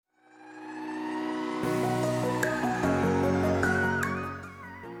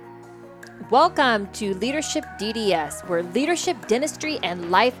Welcome to Leadership DDS, where leadership, dentistry,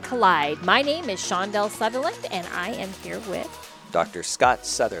 and life collide. My name is Shondell Sutherland, and I am here with Dr. Scott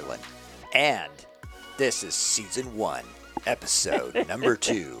Sutherland. And this is Season 1, Episode number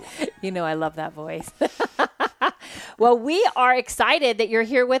 2. You know I love that voice. Well, we are excited that you're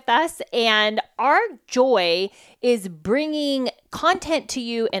here with us, and our joy is bringing content to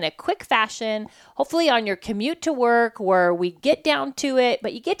you in a quick fashion, hopefully on your commute to work where we get down to it,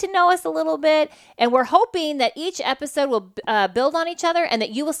 but you get to know us a little bit, and we're hoping that each episode will build on each other and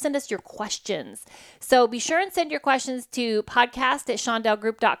that you will send us your questions. So be sure and send your questions to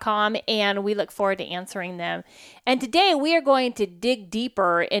podcast@shondellgroup.com, and we look forward to answering them. And today we are going to dig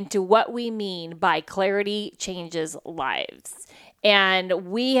deeper into what we mean by clarity changes lives. And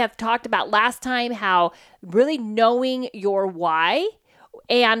we have talked about last time how really knowing your why,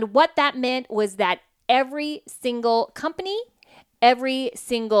 and what that meant was that every single company, every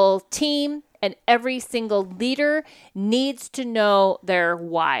single team, and every single leader needs to know their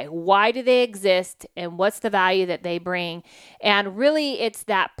why. Why do they exist, and what's the value that they bring? And really, it's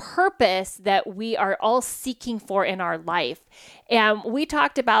that purpose that we are all seeking for in our life. And we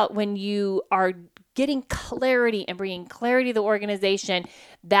talked about when you are getting clarity and bringing clarity to the organization,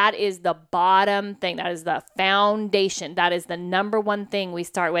 that is the bottom thing. That is the foundation. That is the number one thing we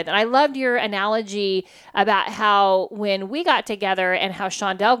start with. And I loved your analogy about how when we got together and how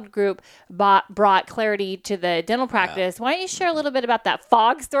Shondell Group brought clarity to the dental practice. Why don't you share a little bit about that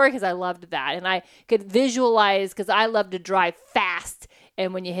fog story? Because I loved that. And I could visualize, because I love to drive fast.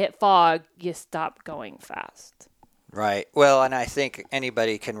 And when you hit fog, you stop going fast. Right. Well, and I think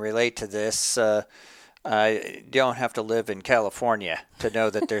anybody can relate to this. You don't have to live in California to know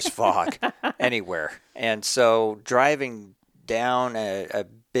that there's fog anywhere. And so driving down a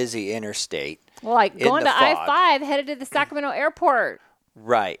busy interstate. Well, like going to I-5 headed to the Sacramento airport.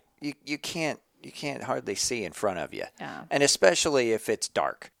 Right. You can't hardly see in front of you. Yeah. And especially if it's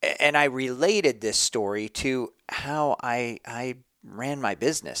dark. And I related this story to how I ran my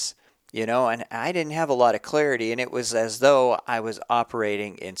business. You know, and I didn't have a lot of clarity, and it was as though I was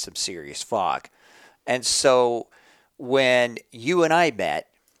operating in some serious fog. And so when you and I met,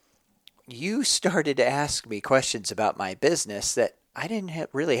 you started to ask me questions about my business that I didn't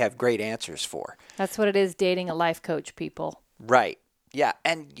really have great answers for. That's what it is, dating a life coach, people. Right. Yeah.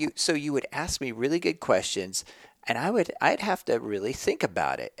 And you would ask me really good questions, and I'd have to really think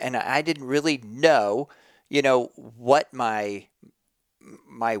about it. And I didn't really know, what my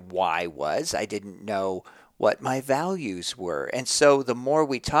why was. I didn't know what my values were. And so the more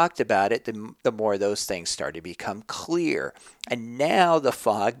we talked about it, the more those things started to become clear. And now the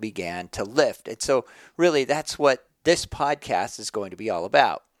fog began to lift. And so really that's what this podcast is going to be all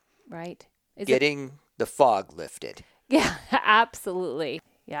about. Right. Getting the fog lifted. Yeah, absolutely.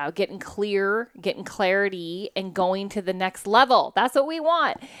 Yeah, getting clear, getting clarity, and going to the next level. That's what we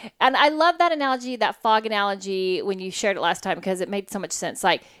want. And I love that analogy, that fog analogy, when you shared it last time, because it made so much sense.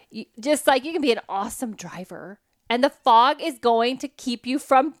 You can be an awesome driver, and the fog is going to keep you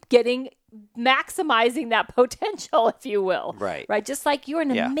from maximizing that potential, if you will. Right. Right. Just like you're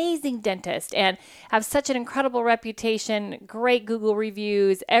an amazing dentist and have such an incredible reputation, great Google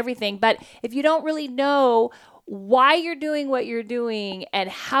reviews, everything. But if you don't really know why you're doing what you're doing and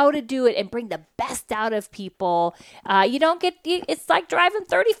how to do it and bring the best out of people, it's like driving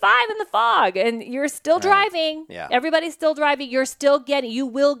 35 in the fog, and you're still driving. Yeah. Everybody's still driving. You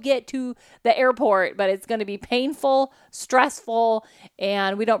will get to the airport, but it's going to be painful, stressful,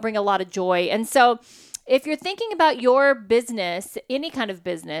 and we don't bring a lot of joy. And so if you're thinking about your business, any kind of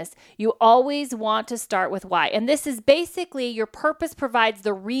business, you always want to start with why. And this is basically your purpose provides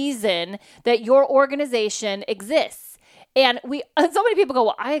the reason that your organization exists. And so many people go,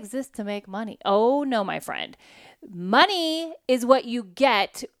 well, I exist to make money. Oh, no, my friend. Money is what you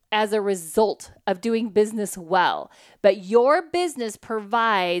get as a result of doing business well. But your business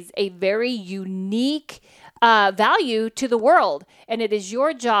provides a very unique value to the world. And it is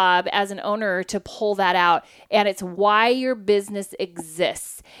your job as an owner to pull that out. And it's why your business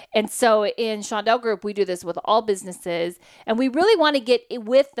exists. And so in Shondell Group, we do this with all businesses. And we really want to get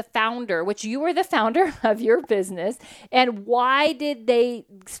with the founder, which you were the founder of your business. And why did they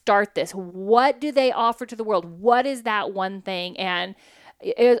start this? What do they offer to the world? What is that one thing? And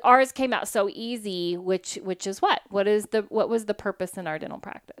ours came out so easy, which is what? What was the purpose in our dental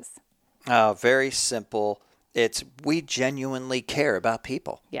practice? Very simple. It's we genuinely care about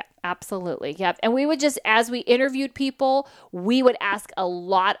people. Yeah, absolutely. Yeah. And we would as we interviewed people, we would ask a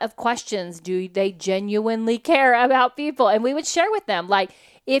lot of questions. Do they genuinely care about people? And we would share with them, like,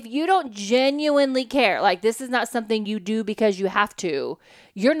 if you don't genuinely care, like this is not something you do because you have to,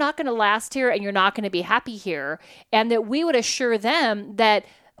 you're not going to last here and you're not going to be happy here. And that we would assure them that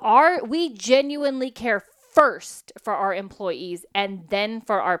we genuinely care first for our employees and then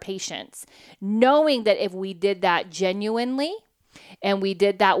for our patients, knowing that if we did that genuinely and we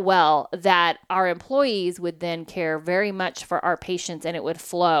did that well, that our employees would then care very much for our patients and it would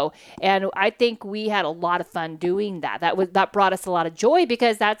flow. And I think we had a lot of fun doing that. That brought us a lot of joy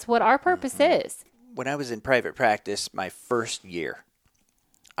because that's what our purpose is. When I was in private practice, my first year,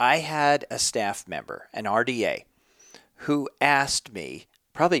 I had a staff member, an RDA, who asked me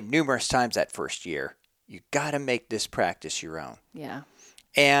probably numerous times that first year, you got to make this practice your own. Yeah.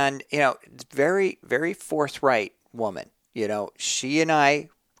 And, very, very forthright woman. She and I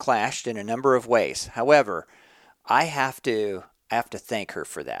clashed in a number of ways. However, I have to thank her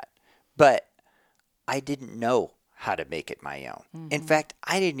for that. But I didn't know how to make it my own. Mm-hmm. In fact,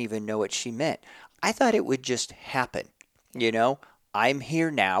 I didn't even know what she meant. I thought it would just happen. I'm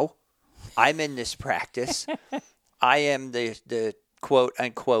here now. I'm in this practice. I am the quote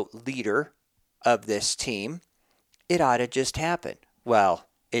unquote leader of this team. It ought to just happen. Well,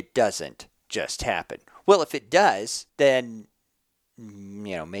 it doesn't just happen. Well, if it does, then,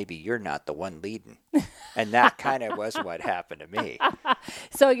 maybe you're not the one leading. And that kind of was what happened to me.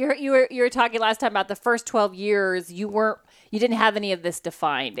 So you were talking last time about the first 12 years, you didn't have any of this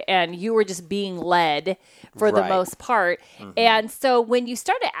defined and you were just being led for the most part. Mm-hmm. And so when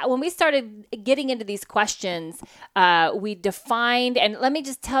we started getting into these questions, we defined, and let me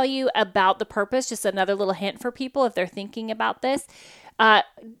just tell you about the purpose, just another little hint for people if they're thinking about this.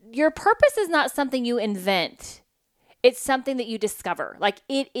 Your purpose is not something you invent. It's something that you discover. Like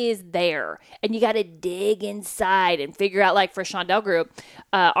it is there and you got to dig inside and figure out, like for Shondell Group,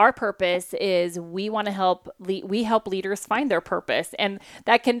 our purpose is we help leaders find their purpose. And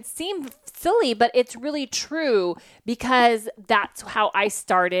that can seem silly, but it's really true because that's how I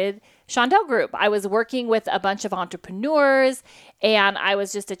started Shondell Group. I was working with a bunch of entrepreneurs and I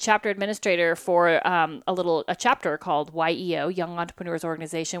was just a chapter administrator for a chapter called YEO, Young Entrepreneurs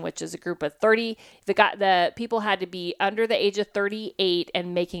Organization, which is a group of 30. The people had to be under the age of 38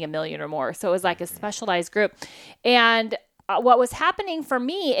 and making $1 million or more. So it was like a specialized group. And what was happening for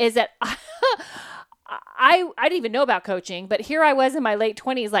me is that I didn't even know about coaching, but here I was in my late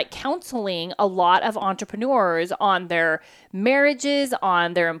 20s, like counseling a lot of entrepreneurs on their marriages,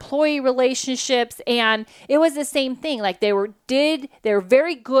 on their employee relationships. And it was the same thing. Like they were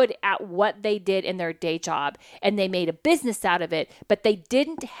very good at what they did in their day job and they made a business out of it, but they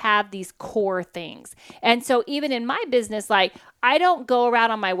didn't have these core things. And so even in my business, like I don't go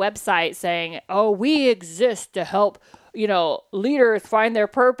around on my website saying, oh, we exist to help leaders find their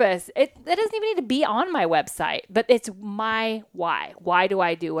purpose. That doesn't even need to be on my website, but it's my why. Why do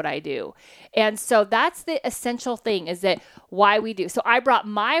I do what I do? And so that's the essential thing is that why we do. So I brought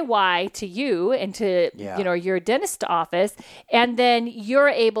my why to you and to, your dentist office, and then you're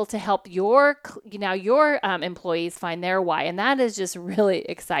able to help your employees find their why. And that is just really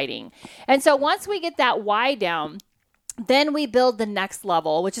exciting. And so once we get that why down, then we build the next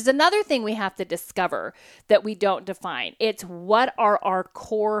level, which is another thing we have to discover that we don't define. It's what are our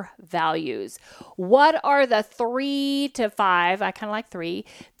core values? What are the 3 to 5, I kind of like 3,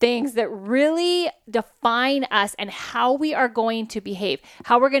 things that really define us and how we are going to behave,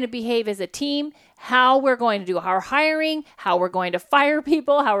 how we're going to behave as a team, how we're going to do our hiring, how we're going to fire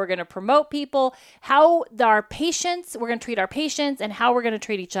people, how we're going to promote people, how we're going to treat our patients, and how we're going to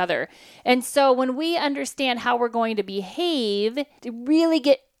treat each other. And so when we understand how we're going to behave, to really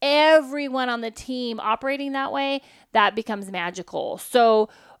get everyone on the team operating that way, that becomes magical. So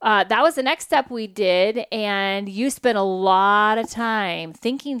that was the next step we did. And you spent a lot of time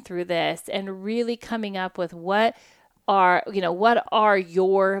thinking through this and really coming up with what are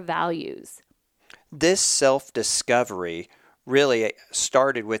your values. This self-discovery really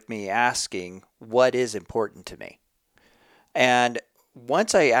started with me asking what is important to me. And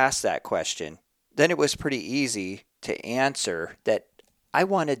once I asked that question, then it was pretty easy to answer that I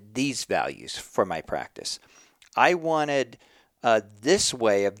wanted these values for my practice. I wanted this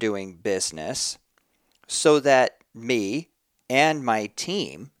way of doing business so that me and my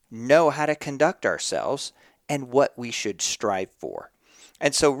team know how to conduct ourselves and what we should strive for.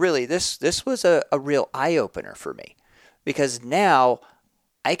 And so really this was a real eye-opener for me because now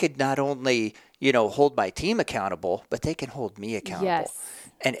I could not only, hold my team accountable, but they can hold me accountable. Yes.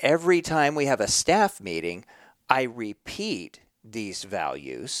 And every time we have a staff meeting, I repeat these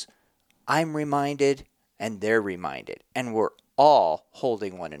values. I'm reminded and they're reminded. And we're all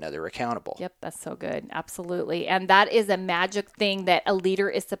holding one another accountable. Yep, that's so good. Absolutely. And that is a magic thing that a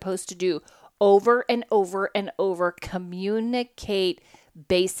leader is supposed to do over and over and over. Communicate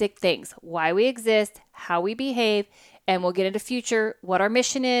basic things, why we exist, how we behave, and we'll get into future, what our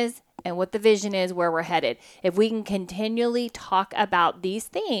mission is and what the vision is, where we're headed. If we can continually talk about these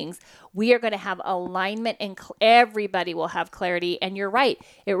things, we are going to have alignment and everybody will have clarity. And you're right.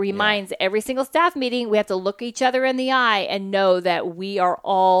 It reminds every single staff meeting, we have to look each other in the eye and know that we are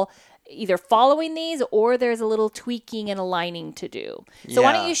all either following these or there's a little tweaking and aligning to do. So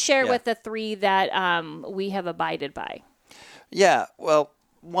why don't you share with the 3 that we have abided by? Yeah. Well,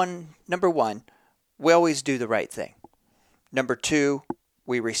 number 1, we always do the right thing. Number 2,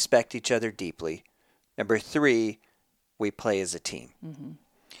 we respect each other deeply. Number 3, we play as a team. Mm-hmm.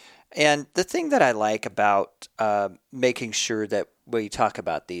 And the thing that I like about making sure that we talk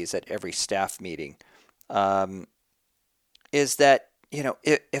about these at every staff meeting is that,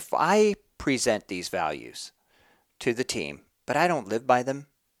 if I present these values to the team, but I don't live by them,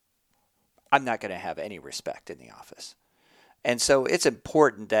 I'm not going to have any respect in the office. And so it's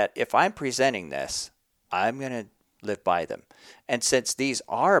important that if I'm presenting this, I'm going to live by them. And since these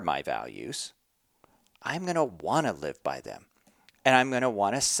are my values, I'm going to want to live by them. And I'm going to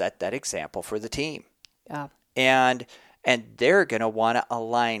want to set that example for the team. Yeah. And they're going to want to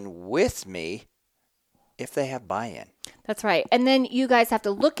align with me if they have buy-in. That's right. And then you guys have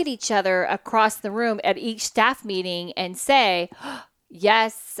to look at each other across the room at each staff meeting and say,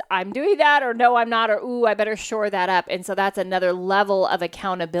 yes, I'm doing that, or no, I'm not, or ooh, I better shore that up. And so that's another level of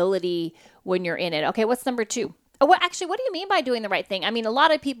accountability when you're in it. Okay, what's number 2? What do you mean by doing the right thing? I mean, a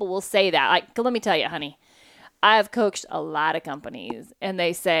lot of people will say that. Like, let me tell you, honey, I've coached a lot of companies and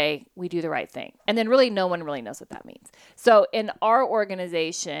they say we do the right thing. And then really no one really knows what that means. So in our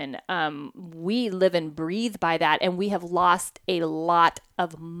organization, we live and breathe by that. And we have lost a lot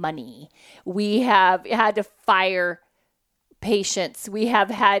of money. We have had to fire patients. We have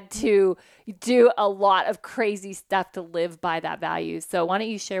had to do a lot of crazy stuff to live by that value. So why don't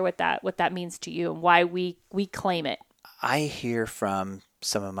you share what that means to you and why we claim it? I hear from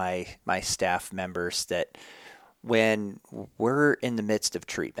some of my staff members that when we're in the midst of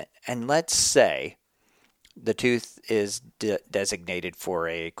treatment, and let's say the tooth is designated for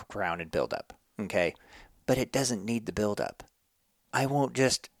a crown and buildup, okay, but it doesn't need the buildup. I won't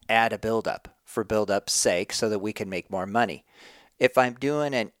just add a buildup for buildup's sake so that we can make more money. If I'm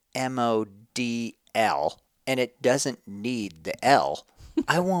doing an MODL and it doesn't need the L,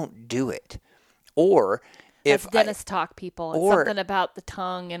 I won't do it. Or if that's dentist talk, people. It's something about the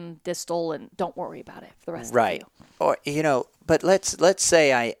tongue and distal, and don't worry about it for the rest of you. Or but let's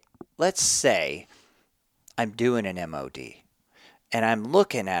say I'm doing an MOD, and I'm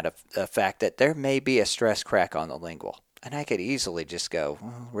looking at a fact that there may be a stress crack on the lingual, and I could easily just go,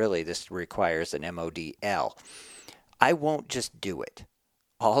 well, really, this requires an MODL. I won't just do it.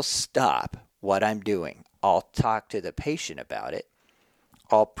 I'll stop what I'm doing. I'll talk to the patient about it.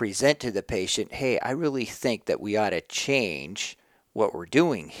 I'll present to the patient, hey, I really think that we ought to change what we're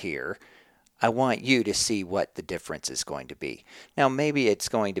doing here. I want you to see what the difference is going to be. Now, maybe it's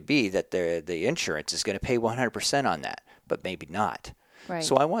going to be that the insurance is going to pay 100% on that, but maybe not. Right.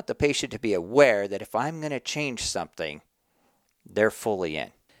 So I want the patient to be aware that if I'm going to change something, they're fully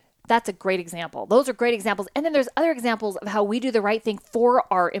in. That's a great example. Those are great examples. And then there's other examples of how we do the right thing for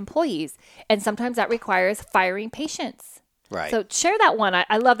our employees. And sometimes that requires firing patients. Right. So share that one.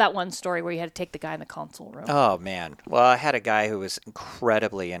 I love that one story where you had to take the guy in the console room. Oh, man. Well, I had a guy who was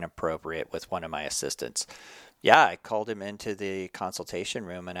incredibly inappropriate with one of my assistants. Yeah, I called him into the consultation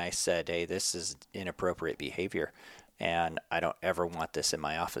room and I said, hey, this is inappropriate behavior and I don't ever want this in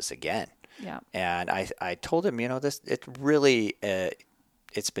my office again. Yeah. And I told him, it really,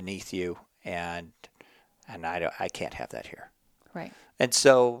 it's beneath you and I can't have that here. Right. And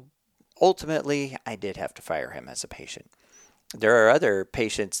so ultimately I did have to fire him as a patient. There are other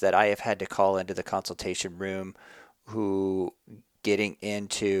patients that I have had to call into the consultation room who, getting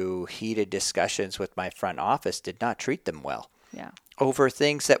into heated discussions with my front office, did not treat them well. Yeah. Over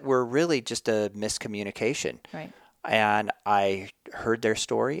things that were really just a miscommunication. Right. And I heard their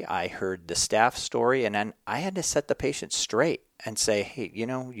story, I heard the staff story, and then I had to set the patient straight and say, hey,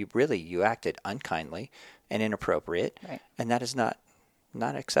 you acted unkindly and inappropriate, right. And that is not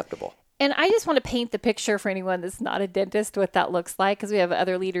acceptable. And I just want to paint the picture for anyone that's not a dentist what that looks like, because we have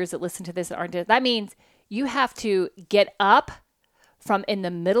other leaders that listen to this that aren't dentists. That means you have to get up from in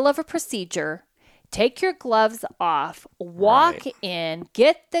the middle of a procedure, take your gloves off, walk in,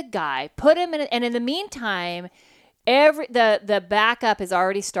 get the guy, put him in, and in the meantime, the backup is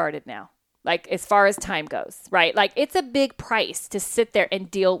already started now. like as far as time goes, right? Like it's a big price to sit there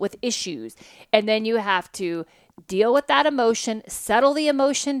and deal with issues. And then you have to deal with that emotion, settle the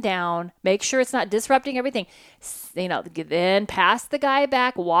emotion down, make sure it's not disrupting everything. Then pass the guy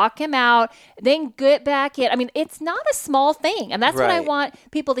back, walk him out, then get back in. I mean, it's not a small thing. And that's what I want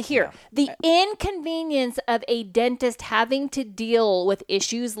people to hear. Yeah. The inconvenience of a dentist having to deal with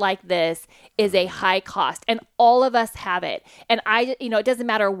issues like this is a high cost. And all of us have it. And it doesn't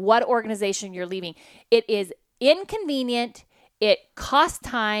matter what organization you're leaving. It is inconvenient. It costs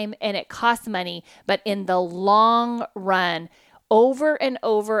time and it costs money, but in the long run, over and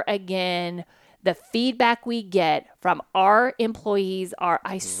over again, the feedback we get from our employees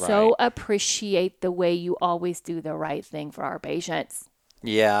I so appreciate the way you always do the right thing for our patients.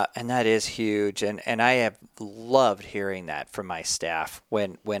 Yeah, and that is huge. And I have loved hearing that from my staff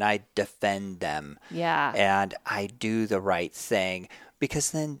when I defend them. Yeah. And I do the right thing,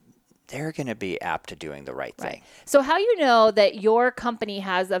 because then they're going to be apt to doing the right thing. Right. So how you know that your company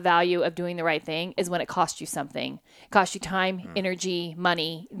has a value of doing the right thing is when it costs you something. It costs you time, energy,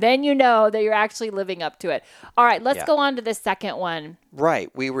 money. Then you know that you're actually living up to it. All right, let's go on to the second one. Right.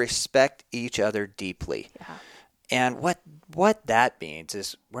 We respect each other deeply. Yeah. And what that means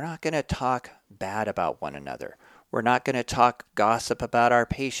is we're not going to talk bad about one another. We're not going to talk gossip about our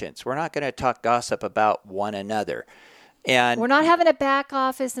patients. We're not going to talk gossip about one another. And we're not having a back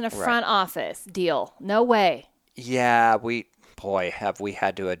office and a front office deal. No way. Yeah, have we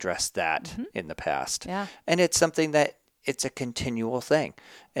had to address that in the past. Yeah. And it's something that it's a continual thing.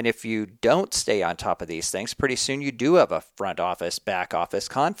 And if you don't stay on top of these things, pretty soon you do have a front office, back office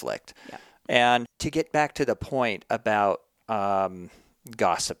conflict. Yeah. And to get back to the point about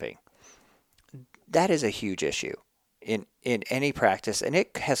gossiping, that is a huge issue in any practice. And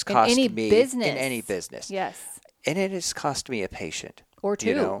it has cost me business. In any business. Yes. And it has cost me a patient. Or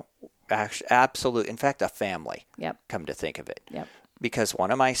two. Absolutely. In fact, a family. Yep. Come to think of it. Yep. Because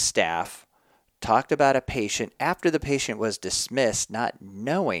one of my staff talked about a patient after the patient was dismissed, not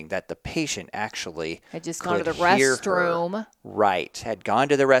knowing that the patient actually had just gone to the restroom. Right. Had gone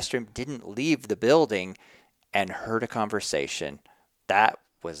to the restroom, didn't leave the building, and heard a conversation. That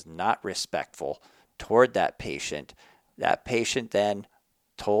was not respectful toward that patient. That patient then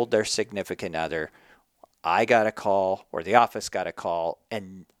told their significant other, I got a call, or the office got a call,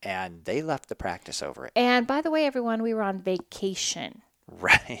 and they left the practice over it. And by the way, everyone, we were on vacation.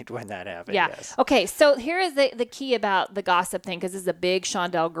 Right, when that happened, yeah. Yes. Okay, so here is the key about the gossip thing, because this is a big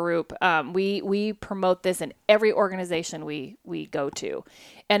Shondell group. We promote this in every organization we go to.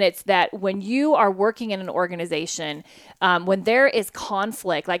 And it's that when you are working in an organization, when there is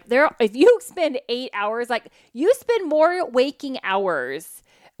conflict, if you spend 8 hours, you spend more waking hours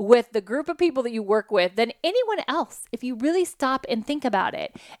with the group of people that you work with than anyone else, if you really stop and think about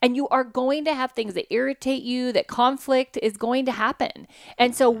it. And you are going to have things that irritate you, that conflict is going to happen.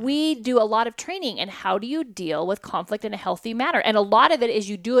 And so we do a lot of training in how do you deal with conflict in a healthy manner. And a lot of it is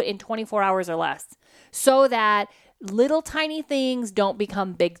you do it in 24 hours or less, so that little tiny things don't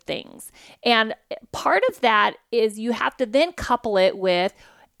become big things. And part of that is you have to then couple it with,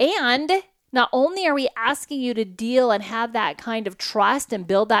 and not only are we asking you to deal and have that kind of trust and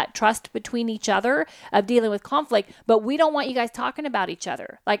build that trust between each other of dealing with conflict, but we don't want you guys talking about each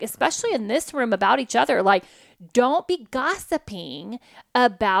other, especially in this room, about each other. Don't be gossiping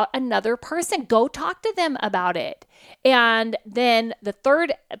about another person. Go talk to them about it. And then the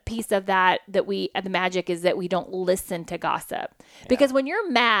third piece of that the magic is that we don't listen to gossip. Yeah. Because when you're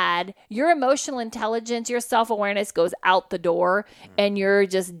mad, your emotional intelligence, your self-awareness goes out the door, and you're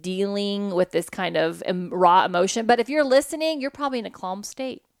just dealing with this kind of raw emotion. But if you're listening, you're probably in a calm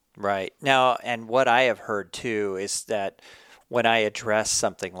state. Right. Now, and what I have heard too is that when I address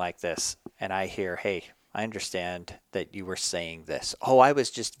something like this and I hear, hey, I understand that you were saying this. Oh, I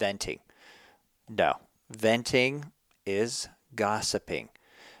was just venting. No, venting is gossiping.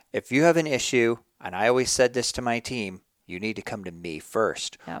 If you have an issue, and I always said this to my team, you need to come to me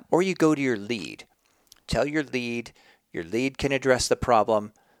first. Yep. Or you go to your lead. Tell your lead can address the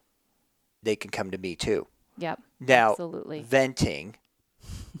problem. They can come to me too. Yep. Now, absolutely. Venting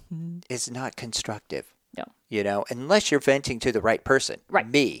is not constructive. No. Unless you're venting to the right person. Right.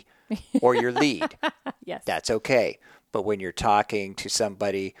 Me. Or your lead. Yes. That's okay. But when you're talking to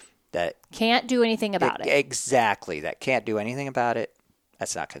somebody that can't do anything about it. Exactly. That can't do anything about it,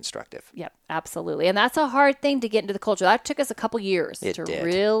 that's not constructive. Yep, absolutely. And that's a hard thing to get into the culture. That took us a couple years to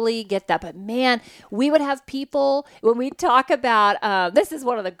really get that. But man, we would have people, when we talk about, this is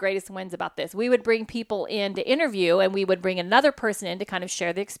one of the greatest wins about this. We would bring people in to interview, and we would bring another person in to kind of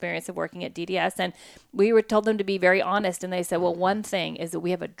share the experience of working at DDS. And we were told them to be very honest. And they said, well, one thing is that we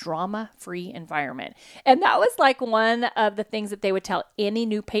have a drama-free environment. And that was like one of the things that they would tell any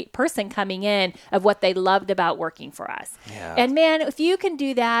new person coming in of what they loved about working for us. Yeah. And man, if you can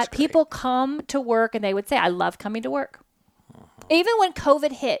do that, people come to work and they would say, I love coming to work. Even when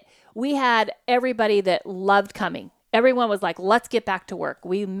COVID hit, we had everybody that loved coming. Everyone was like, let's get back to work.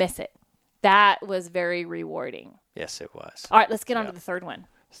 We miss it. That was very rewarding. Yes, it was. All right, let's get on to the third one.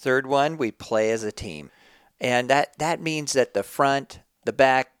 Third one, we play as a team. And that means that the front, the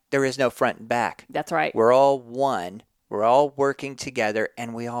back, there is no front and back. That's right. We're all one. We're all working together,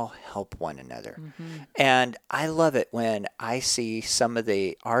 and we all help one another. Mm-hmm. And I love it when I see some of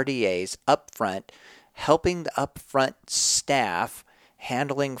the RDAs up front helping the up front staff,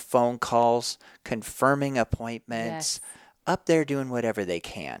 handling phone calls, confirming appointments, up there doing whatever they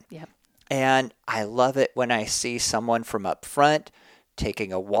can. Yep. And I love it when I see someone from up front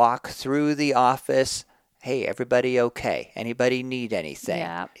taking a walk through the office. Hey, everybody okay? Anybody need anything?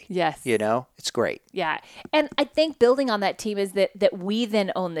 Yeah. Yes. You know, it's great. Yeah. And I think building on that team is that we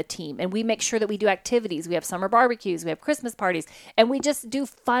then own the team, and we make sure that we do activities. We have summer barbecues, we have Christmas parties, and we just do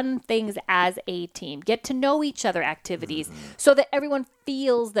fun things as a team. Get to know each other activities so that everyone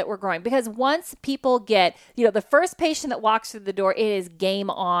feels that we're growing. Because once people get, the first patient that walks through the door, it is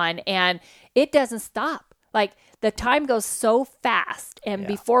game on, and it doesn't stop. Like, the time goes so fast, and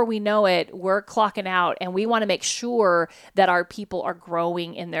before we know it, we're clocking out, and we want to make sure that our people are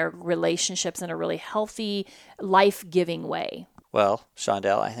growing in their relationships in a really healthy, life-giving way. Well,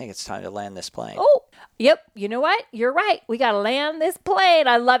 Shondell, I think it's time to land this plane. Oh, yep. You know what? You're right. We got to land this plane.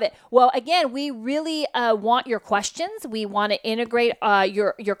 I love it. Well, again, we really want your questions. We want to integrate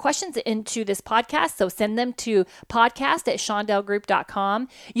your questions into this podcast. So send them to podcast@shondellgroup.com.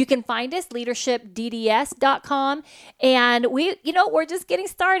 You can find us leadershipdds.com. And we're just getting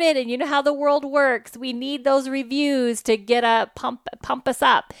started, and you know how the world works. We need those reviews to get pump us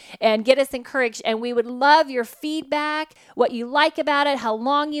up and get us encouraged. And we would love your feedback, what you like about it, how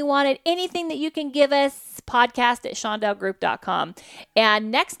long you want it, anything that you can give us, podcast@shondellgroup.com.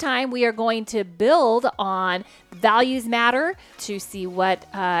 And next time we are going to build on values matter to see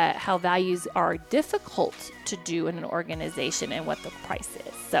how values are difficult to do in an organization and what the price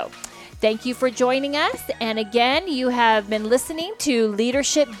is. So thank you for joining us. And again, you have been listening to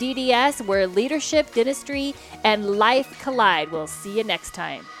Leadership DDS, where leadership, dentistry, and life collide. We'll see you next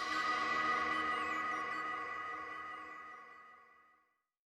time.